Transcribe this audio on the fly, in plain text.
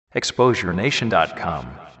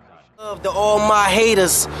ExposureNation.com. Love to all my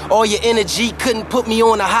haters, all your energy couldn't put me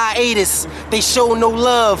on a hiatus. They show no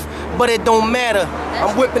love, but it don't matter.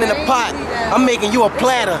 I'm whipping in a pot, I'm making you a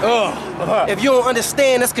platter. If you don't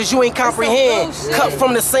understand, that's cause you ain't comprehend. Cut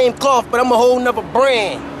from the same cloth, but I'm a whole nother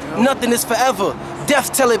brand. Nothing is forever,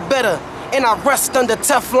 death tell it better. And I rest under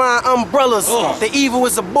Teflon umbrellas. The evil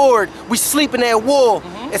is aboard, we sleeping at war.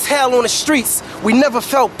 It's hell on the streets, we never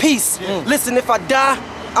felt peace. Listen, if I die,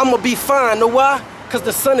 I'ma be fine, know why? Cause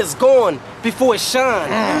the sun is gone before it shine.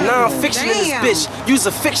 Non-fiction in this bitch. Use a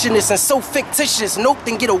fictionist and so fictitious. Nope,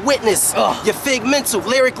 then get a witness. You're figmental.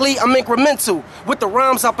 Lyrically, I'm incremental. With the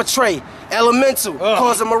rhymes I portray. Elemental.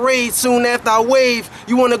 Causing a raid soon after I wave.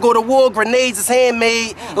 You wanna go to war, grenades is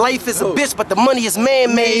handmade. Life is a bitch, but the money is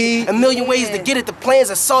man-made. A million ways to get it, the plans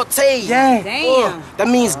are sauteed. That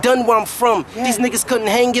means done where I'm from. These niggas couldn't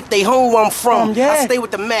hang if they home where I'm from. I stay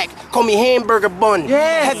with the Mac, call me hamburger bun.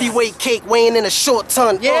 Heavyweight cake weighing in a short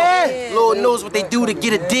ton. Lord knows what they do to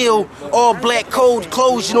get a deal. All black cold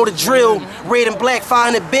clothes, you know the drill. Red and black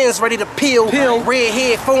 500 bins ready to peel. Red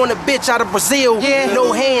head, phone a bitch out of Brazil.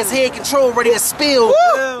 No hands, head control ready to spill.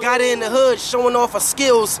 Got it in the hood, showing off her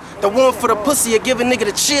skills. The one for the pussy, give a nigga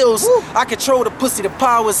the chills. I control the pussy, the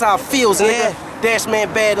power is how it feels, nigga.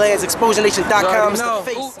 Dashman, Badlands, ExposureNation.com is the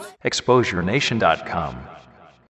face. ExposureNation.com.